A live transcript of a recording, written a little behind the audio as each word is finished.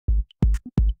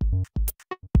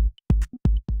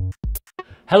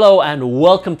Hello and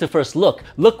welcome to First Look.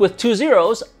 Look with 2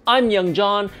 zeros. I'm Young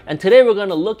John, and today we're going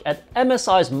to look at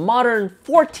MSI's Modern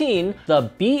 14, the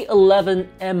B11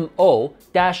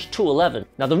 MO-211.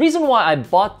 Now the reason why I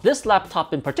bought this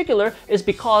laptop in particular is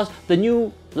because the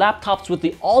new laptops with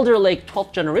the Alder Lake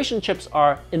 12th generation chips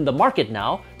are in the market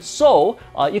now, so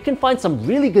you can find some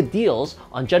really good deals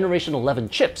on Generation 11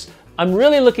 chips. I'm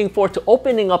really looking forward to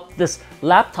opening up this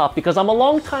laptop because I'm a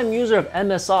long-time user of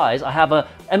MSI's. I have a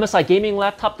MSI gaming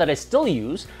laptop that I still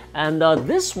use, and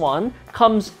this one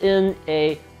comes in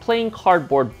a plain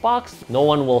cardboard box. No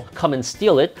one will come and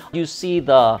steal it. You see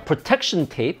the protection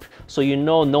tape, so you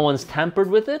know no one's tampered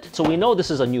with it. So we know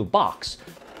this is a new box.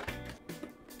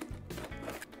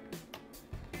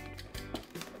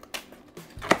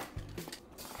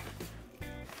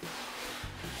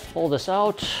 Pull this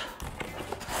out.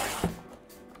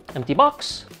 Empty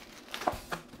box.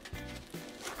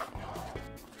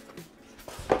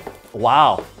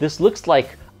 Wow, this looks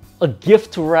like a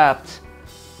gift-wrapped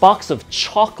box of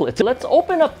chocolate. Let's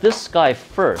open up this guy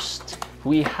first.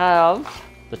 We have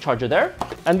the charger there,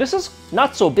 and this is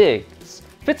not so big. It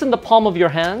fits in the palm of your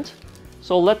hand.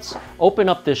 So let's open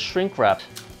up this shrink wrap.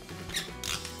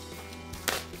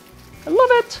 I love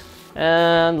it.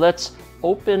 And let's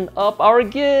open up our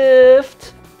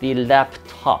gift, the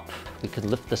laptop. We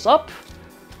can lift this up,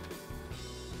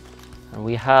 and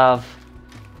we have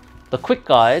the quick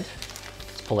guide.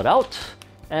 Let's pull it out,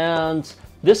 and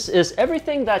this is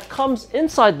everything that comes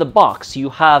inside the box. You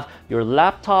have your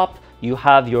laptop, you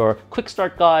have your quick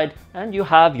start guide, and you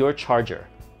have your charger.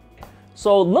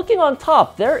 So looking on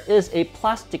top, there is a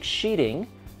plastic sheeting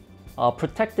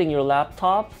protecting your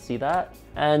laptop. See that?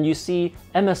 And you see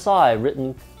MSI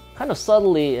written kind of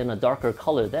subtly in a darker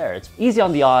color there. It's easy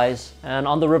on the eyes. And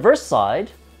on the reverse side,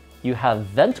 you have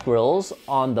vent grills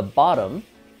on the bottom.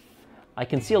 I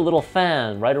can see a little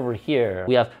fan right over here.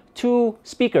 We have 2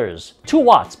 speakers, 2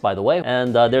 watts by the way,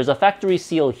 and there's a factory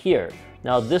seal here.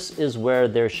 Now this is where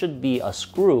there should be a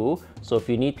screw, so if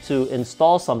you need to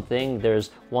install something, there's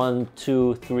 1,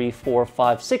 2, 3, 4,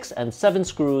 5, 6, and 7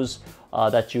 screws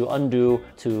that you undo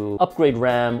to upgrade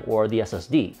RAM or the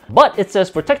SSD. But it says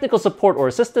for technical support or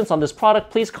assistance on this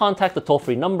product, please contact the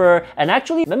toll-free number. And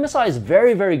actually, MSI is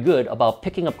very, very good about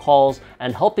picking up calls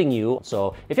and helping you.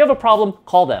 So if you have a problem,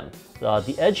 call them.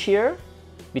 The edge here,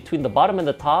 between the bottom and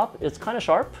the top, it's kind of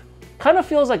sharp. Kind of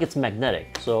feels like it's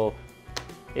magnetic, so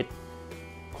it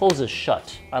closes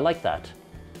shut. I like that.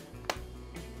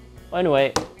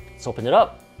 Anyway, let's open it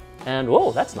up. And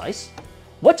whoa, that's nice.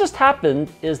 What just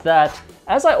happened is that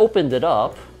as I opened it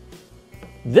up,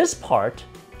 this part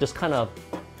just kind of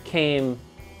came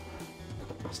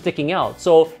sticking out.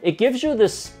 So it gives you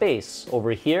this space over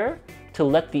here to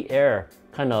let the air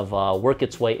kind of work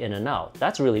its way in and out.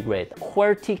 That's really great.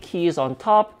 QWERTY keys on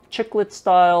top, chiclet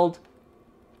styled.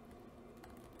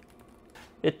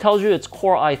 It tells you it's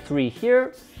Core i3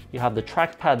 here. You have the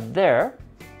trackpad there,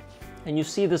 and you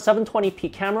see the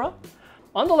 720p camera.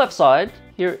 On the left side,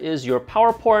 here is your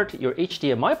power port, your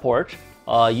HDMI port,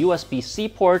 USB-C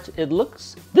port.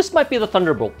 This might be the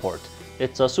Thunderbolt port.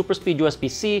 It's a super speed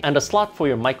USB-C and a slot for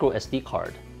your microSD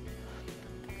card.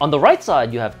 On the right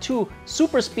side, you have 2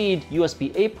 super speed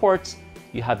USB-A ports.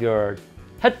 You have your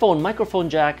headphone microphone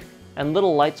jack and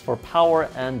little lights for power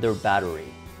and their battery.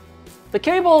 The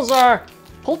cables are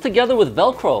pulled together with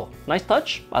Velcro. Nice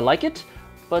touch, I like it.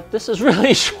 But this is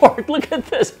really short, look at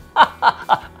this.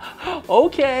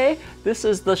 Okay, this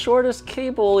is the shortest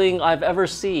cabling I've ever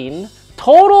seen.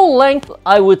 Total length,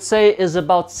 I would say, is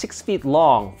about 6 feet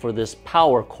long for this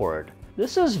power cord.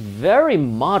 This is very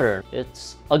modern.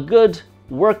 It's a good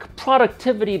work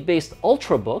productivity-based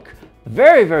Ultrabook.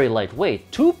 Very, very lightweight,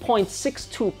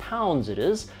 2.62 pounds it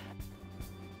is.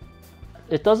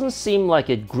 It doesn't seem like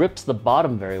it grips the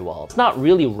bottom very well. It's not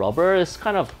really rubber, it's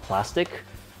kind of plastic.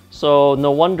 So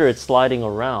no wonder it's sliding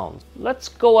around. Let's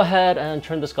go ahead and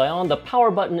turn this guy on. The power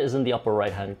button is in the upper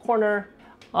right hand corner.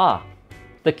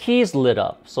 The key's lit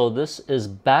up, so this is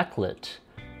backlit.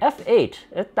 F8,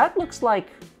 that looks like,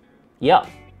 yeah.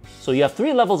 So you have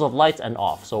 3 levels of lights and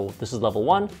off. So this is level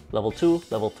 1, level 2,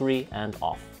 level 3, and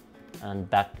off. And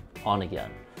back on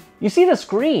again. You see the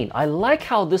screen. I like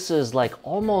how this is like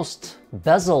almost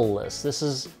bezel-less. This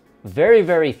is very,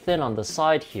 very thin on the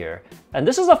side here. And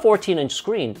this is a 14-inch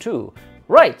screen too.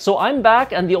 Right, so I'm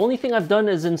back and the only thing I've done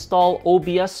is install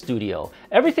OBS Studio.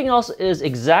 Everything else is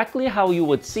exactly how you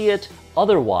would see it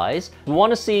otherwise. You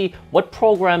want to see what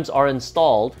programs are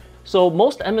installed. So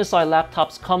most MSI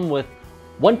laptops come with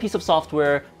one piece of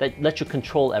software that lets you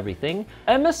control everything.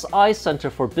 MSI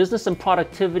Center for Business and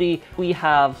Productivity, we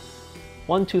have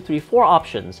 4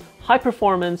 options: high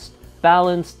performance,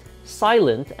 balanced,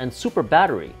 silent, and super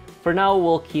battery. For now,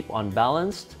 we'll keep on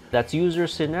balanced. That's user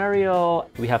scenario.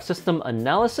 We have system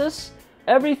analysis.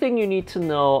 Everything you need to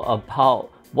know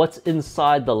about what's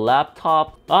inside the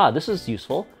laptop. This is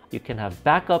useful. You can have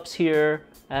backups here,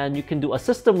 and you can do a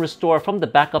system restore from the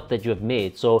backup that you have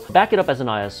made. So back it up as an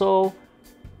ISO,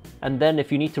 and then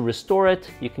if you need to restore it,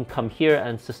 you can come here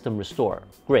and system restore.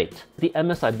 Great. The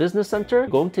MSI Business Center, you're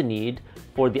going to need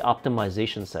for the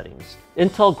optimization settings.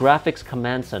 Intel Graphics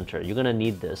Command Center, you're gonna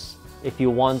need this if you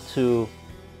want to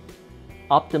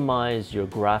optimize your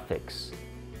graphics.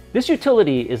 This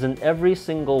utility is in every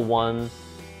single one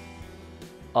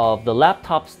of the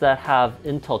laptops that have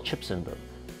Intel chips in them.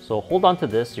 So hold on to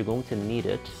this, you're going to need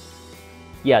it.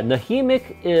 Yeah,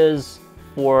 Nahimic is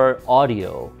for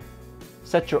audio.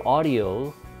 Set your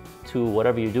audio to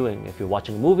whatever you're doing. If you're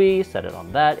watching a movie, set it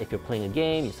on that. If you're playing a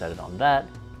game, you set it on that.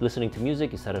 Listening to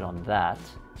music, you set it on that.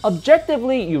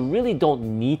 Objectively, you really don't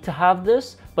need to have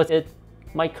this, but it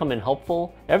might come in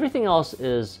helpful. Everything else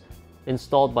is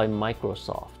installed by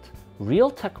Microsoft.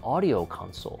 Realtek Audio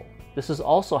Console. This is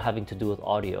also having to do with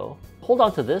audio. Hold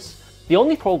on to this. The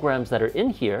only programs that are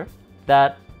in here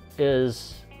that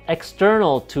is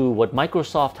external to what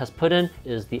Microsoft has put in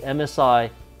is the MSI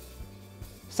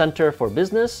Center for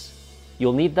Business.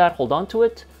 You'll need that, hold on to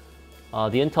it.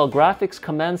 The Intel Graphics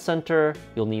Command Center,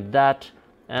 you'll need that.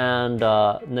 And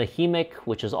Nahimic,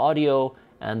 which is audio,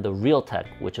 and the Realtek,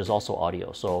 which is also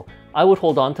audio. So I would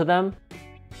hold on to them.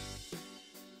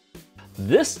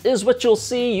 This is what you'll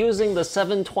see using the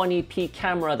 720p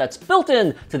camera that's built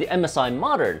in to the MSI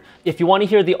Modern. If you want to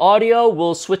hear the audio,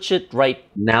 we'll switch it right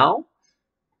now.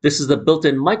 This is the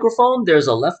built-in microphone. There's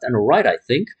a left and a right, I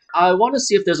think. I want to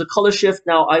see if there's a color shift.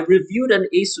 Now, I reviewed an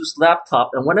Asus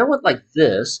laptop, and when I went like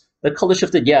this, the color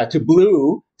shifted, yeah, to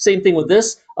blue. Same thing with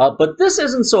this, but this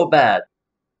isn't so bad.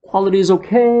 Quality is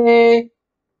okay.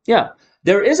 Yeah,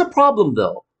 there is a problem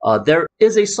though. There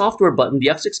is a software button, the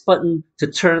F6 button, to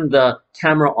turn the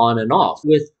camera on and off.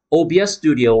 With OBS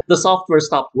Studio, the software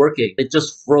stopped working. It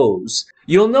just froze.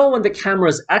 You'll know when the camera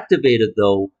is activated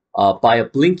though by a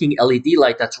blinking LED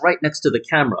light that's right next to the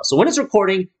camera. So when it's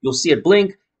recording, you'll see it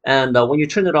blink, and when you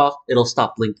turn it off, it'll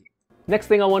stop blinking. Next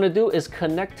thing I want to do is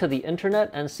connect to the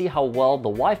internet and see how well the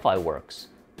Wi-Fi works.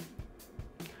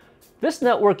 This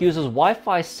network uses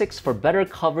Wi-Fi 6 for better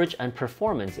coverage and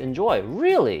performance. Enjoy.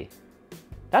 Really?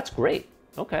 That's great.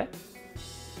 Okay.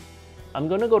 I'm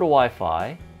going to go to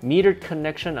Wi-Fi. Metered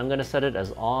connection, I'm going to set it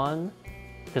as on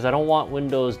because I don't want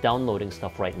Windows downloading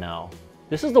stuff right now.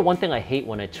 This is the one thing I hate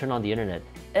when I turn on the internet.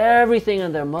 Everything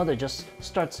and their mother just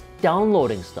starts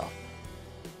downloading stuff.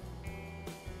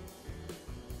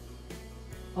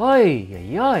 Ay,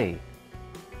 ay, ay.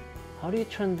 How do you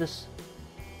turn this?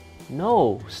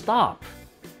 No, stop.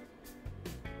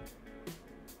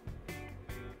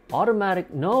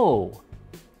 Automatic, no.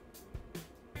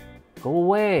 Go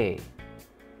away.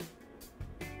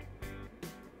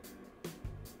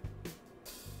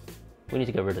 We need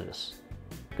to get rid of this.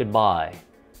 Goodbye.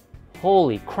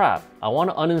 Holy crap, I want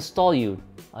to uninstall you.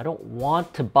 I don't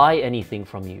want to buy anything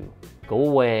from you. Go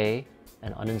away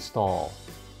and uninstall.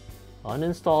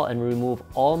 Uninstall and remove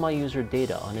all my user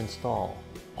data. Uninstall.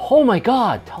 Oh my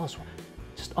god, tell us,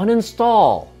 just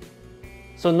uninstall.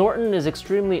 So Norton is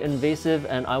extremely invasive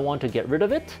and I want to get rid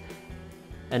of it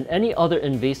and any other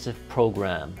invasive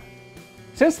program.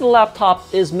 Since the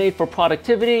laptop is made for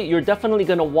productivity, you're definitely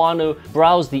going to want to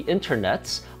browse the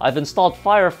internets. I've installed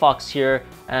Firefox here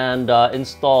and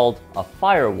installed a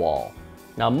firewall.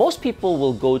 Now most people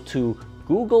will go to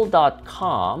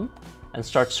google.com and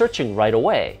start searching right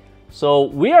away. So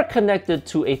we are connected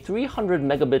to a 300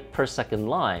 megabit per second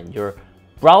line. Your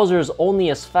browser is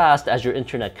only as fast as your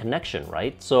internet connection,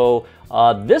 right? So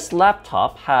this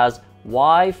laptop has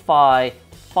Wi-Fi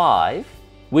 5,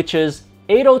 which is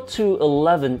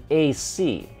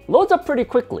 802.11ac. Loads up pretty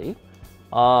quickly.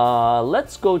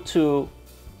 Let's go to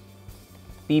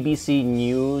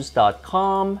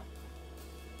bbcnews.com.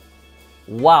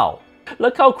 Wow,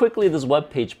 look how quickly this web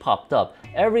page popped up.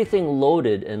 Everything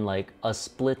loaded in like a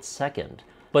split second.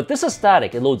 But this is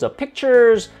static. It loads up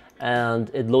pictures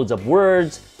and it loads up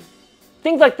words.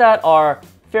 Things like that are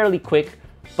fairly quick.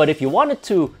 But if you wanted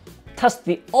to test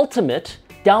the ultimate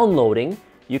downloading,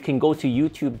 you can go to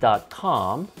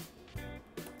youtube.com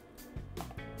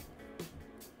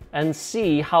and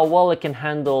see how well it can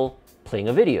handle playing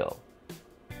a video.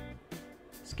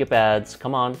 Skip ads,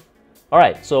 come on. All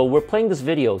right, so we're playing this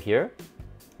video here.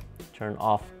 Turn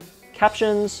off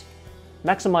captions,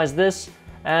 maximize this,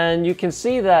 and you can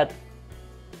see that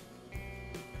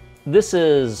this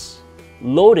is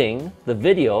loading the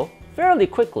video fairly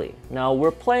quickly. Now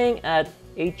we're playing at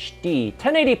HD,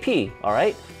 1080p, all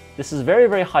right? This is very,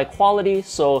 very high quality,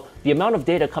 so the amount of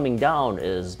data coming down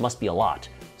must be a lot.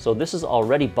 So this is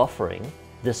already buffering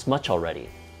this much already.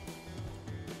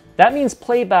 That means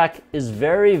playback is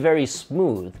very, very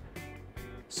smooth.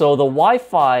 So the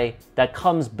Wi-Fi that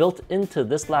comes built into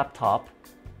this laptop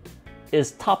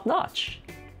is top-notch.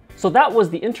 So that was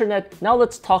the internet. Now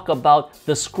let's talk about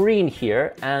the screen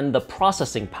here and the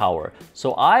processing power.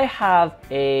 So I have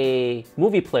a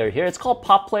movie player here. It's called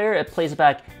Pop Player. It plays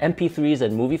back MP3s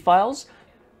and movie files.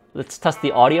 Let's test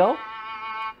the audio.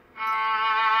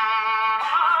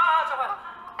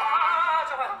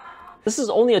 This is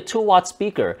only a 2-watt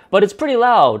speaker, but it's pretty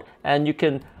loud, and you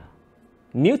can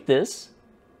mute this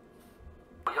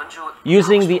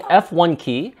using the F1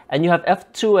 key, and you have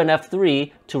F2 and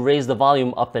F3 to raise the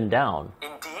volume up and down.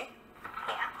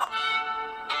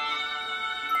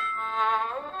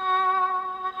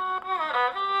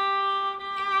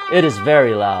 It is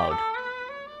very loud.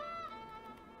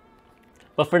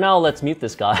 But for now, let's mute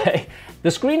this guy. The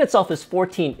screen itself is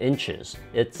 14 inches.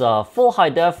 It's full high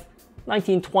def,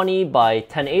 1920 by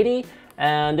 1080,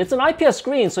 and it's an IPS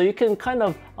screen, so you can kind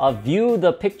of view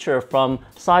the picture from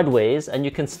sideways and you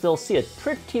can still see it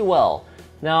pretty well.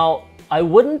 Now, I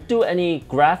wouldn't do any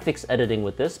graphics editing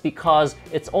with this because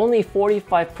it's only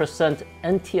 45%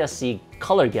 NTSC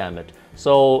color gamut.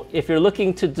 So if you're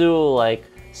looking to do like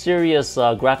serious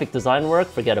graphic design work,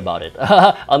 forget about it,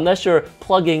 unless you're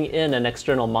plugging in an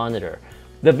external monitor.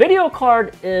 The video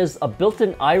card is a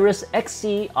built-in Iris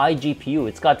Xe iGPU.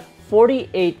 It's got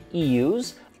 48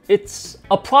 EUs. It's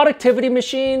a productivity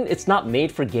machine. It's not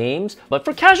made for games, but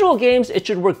for casual games, it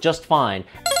should work just fine.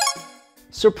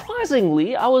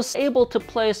 Surprisingly, I was able to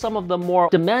play some of the more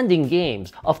demanding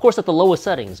games, of course at the lowest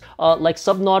settings. Like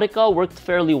Subnautica worked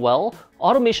fairly well.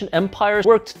 Automation Empire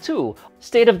worked too.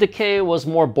 State of Decay was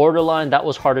more borderline, that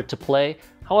was harder to play.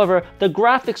 However, the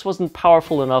graphics wasn't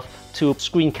powerful enough to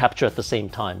screen capture at the same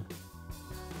time.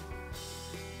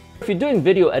 If you're doing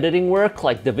video editing work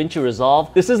like DaVinci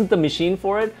Resolve, this isn't the machine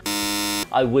for it.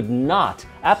 I would not,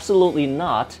 absolutely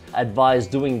not, advise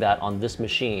doing that on this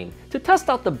machine. To test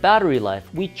out the battery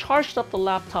life, we charged up the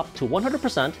laptop to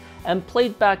 100% and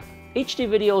played back HD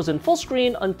videos in full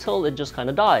screen until it just kind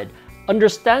of died. Under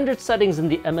standard settings in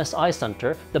the MSI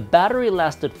Center, the battery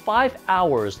lasted 5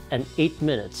 hours and 8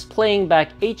 minutes, playing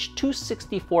back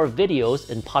H.264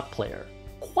 videos in Pot Player.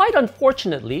 Quite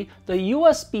unfortunately, the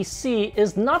USB-C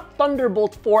is not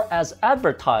Thunderbolt 4 as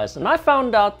advertised, and I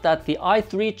found out that the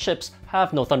i3 chips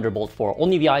have no Thunderbolt 4,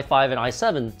 only the i5 and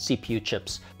i7 CPU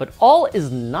chips. But all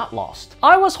is not lost.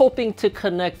 I was hoping to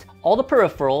connect all the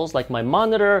peripherals like my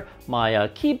monitor, my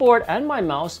keyboard, and my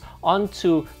mouse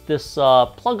onto this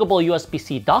pluggable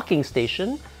USB-C docking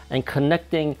station and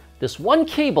connecting this one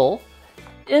cable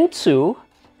into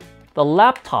the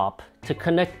laptop to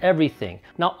connect everything.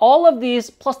 Now all of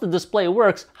these plus the display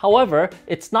works, however,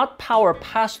 it's not power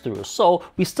pass-through, so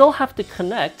we still have to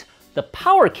connect the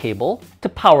power cable to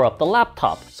power up the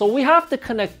laptop. So we have to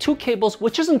connect 2 cables,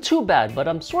 which isn't too bad, but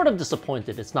I'm sort of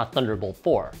disappointed it's not Thunderbolt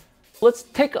 4. Let's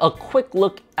take a quick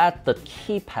look at the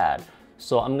keypad.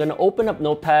 So I'm gonna open up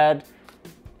Notepad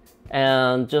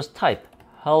and just type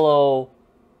hello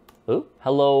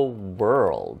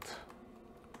world.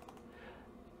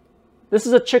 This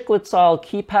is a chiclet style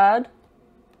keypad.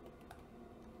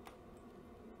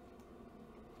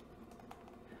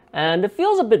 And it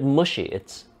feels a bit mushy.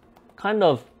 It's kind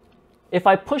of, if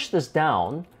I push this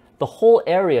down, the whole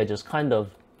area just kind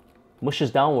of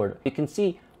mushes downward. You can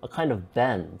see a kind of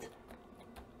bend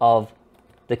of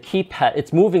the keypad.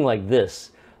 It's moving like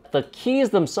this. The keys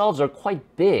themselves are quite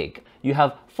big. You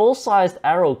have full-sized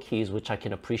arrow keys, which I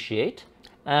can appreciate.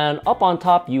 And up on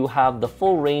top, you have the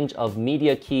full range of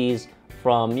media keys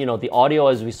from, the audio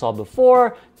as we saw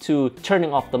before, to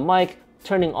turning off the mic,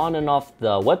 turning on and off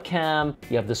the webcam.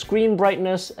 You have the screen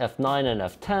brightness, F9 and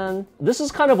F10. This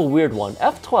is kind of a weird one.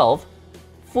 F12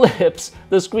 flips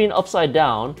the screen upside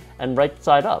down and right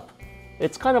side up.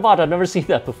 It's kind of odd, I've never seen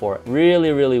that before.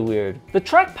 Really, really weird. The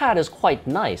trackpad is quite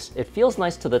nice. It feels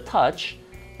nice to the touch,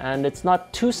 and it's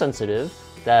not too sensitive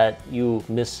that you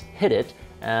hit it.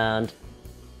 And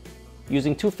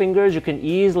using 2 fingers, you can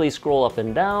easily scroll up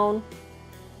and down.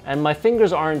 And my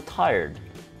fingers aren't tired.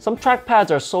 Some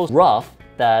trackpads are so rough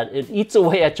that it eats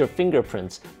away at your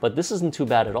fingerprints, but this isn't too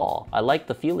bad at all. I like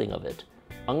the feeling of it.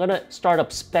 I'm gonna start up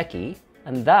Speccy,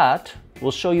 and that will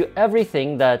show you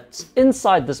everything that's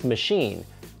inside this machine.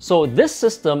 So this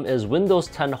system is Windows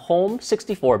 10 Home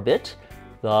 64-bit.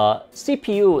 The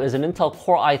CPU is an Intel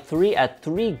Core i3 at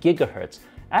 3 GHz.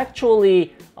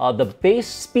 Actually, the base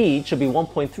speed should be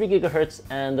 1.3 gigahertz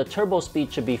and the turbo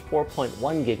speed should be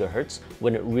 4.1 gigahertz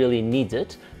when it really needs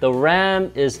it. The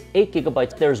RAM is 8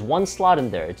 gigabytes. There's one slot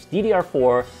in there. It's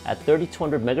DDR4 at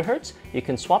 3200 megahertz. You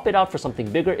can swap it out for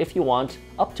something bigger if you want,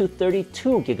 up to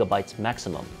 32 gigabytes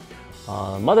maximum.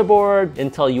 Motherboard,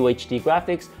 Intel UHD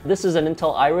graphics. This is an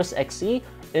Intel Iris Xe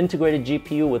integrated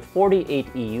GPU with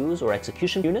 48 EUs or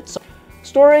execution units.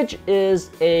 Storage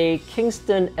is a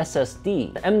Kingston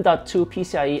SSD, M.2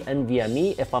 PCIe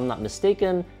NVMe if I'm not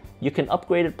mistaken. You can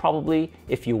upgrade it probably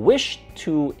if you wish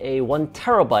to a 1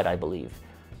 terabyte, I believe.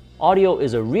 Audio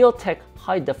is a Realtek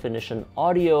high definition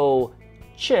audio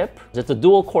chip. It's a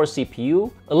dual core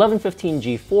CPU, 1115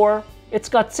 G4. It's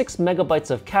got 6 megabytes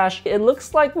of cache. It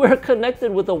looks like we're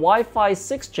connected with a Wi-Fi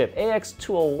 6 chip,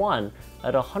 AX201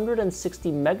 at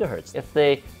 160 megahertz. If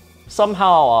they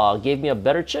somehow gave me a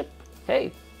better chip,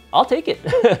 hey, I'll take it.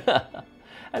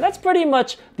 And that's pretty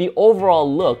much the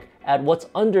overall look at what's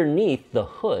underneath the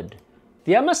hood.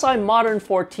 The MSI Modern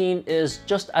 14 is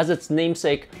just as its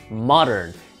namesake,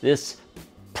 modern. This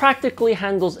practically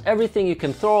handles everything you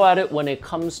can throw at it when it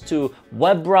comes to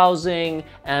web browsing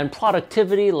and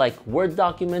productivity like Word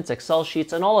documents, Excel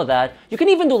sheets, and all of that. You can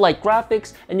even do light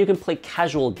graphics and you can play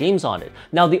casual games on it.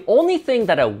 Now, the only thing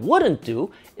that I wouldn't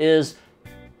do is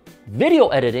video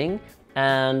editing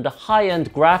and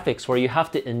high-end graphics where you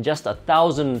have to ingest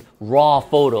 1,000 raw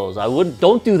photos.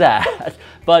 Don't do that.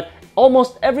 But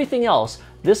almost everything else,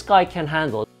 this guy can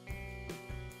handle.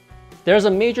 There's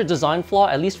a major design flaw,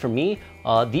 at least for me.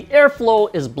 The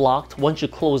airflow is blocked once you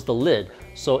close the lid.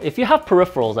 So if you have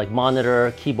peripherals like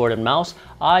monitor, keyboard, and mouse,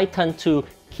 I tend to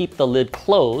keep the lid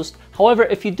closed. However,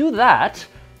 if you do that,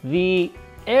 the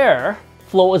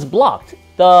airflow is blocked.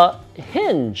 The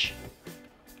hinge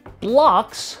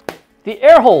blocks the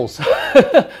air holes.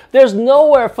 There's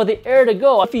nowhere for the air to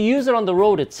go. If you use it on the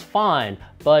road, it's fine.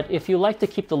 But if you like to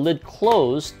keep the lid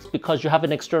closed because you have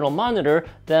an external monitor,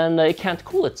 then it can't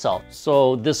cool itself.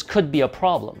 So this could be a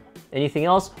problem. Anything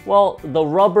else? Well, the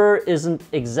rubber isn't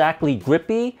exactly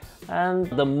grippy and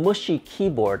the mushy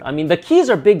keyboard. I mean, the keys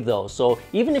are big though, so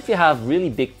even if you have really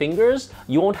big fingers,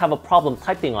 you won't have a problem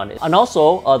typing on it. And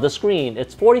also, the screen,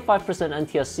 it's 45%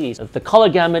 NTSC. If the color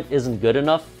gamut isn't good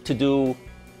enough to do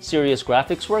serious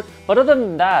graphics work. But other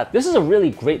than that, this is a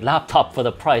really great laptop for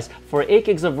the price. For 8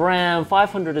 gigs of RAM,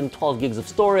 512 gigs of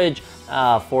storage,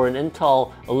 for an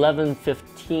Intel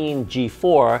 1115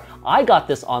 G4, I got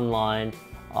this online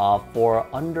for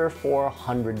under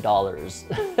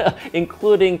 $400,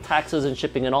 including taxes and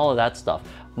shipping and all of that stuff.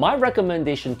 My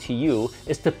recommendation to you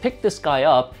is to pick this guy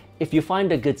up if you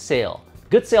find a good sale.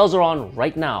 Good sales are on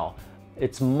right now.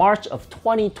 It's March of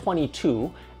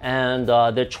 2022, and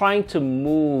they're trying to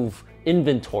move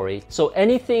inventory. So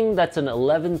anything that's an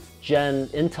 11th gen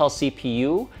Intel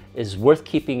CPU is worth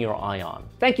keeping your eye on.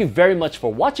 Thank you very much for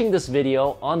watching this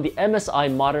video on the MSI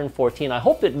Modern 14. I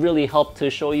hope it really helped to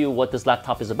show you what this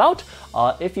laptop is about.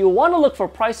 If you want to look for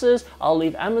prices, I'll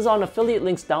leave Amazon affiliate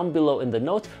links down below in the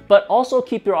notes, but also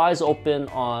keep your eyes open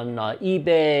on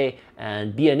eBay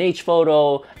and B&H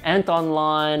Photo, Ant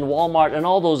Online, Walmart, and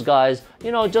all those guys,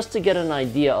 you know, just to get an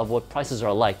idea of what prices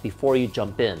are like before you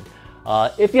jump in.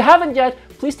 If you haven't yet,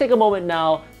 please take a moment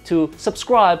now to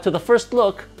subscribe to the First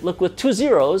Look with 2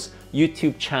 zeros,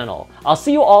 YouTube channel. I'll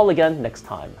see you all again next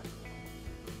time.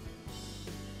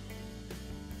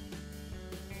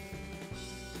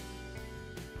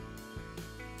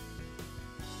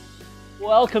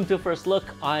 Welcome to First Look,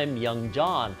 I'm Young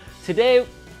John. Today,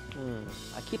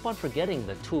 I keep on forgetting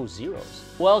the 2 zeros.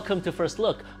 Welcome to First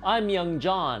Look, I'm Young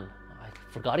John. I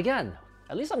forgot again.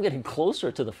 At least I'm getting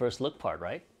closer to the First Look part,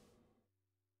 right?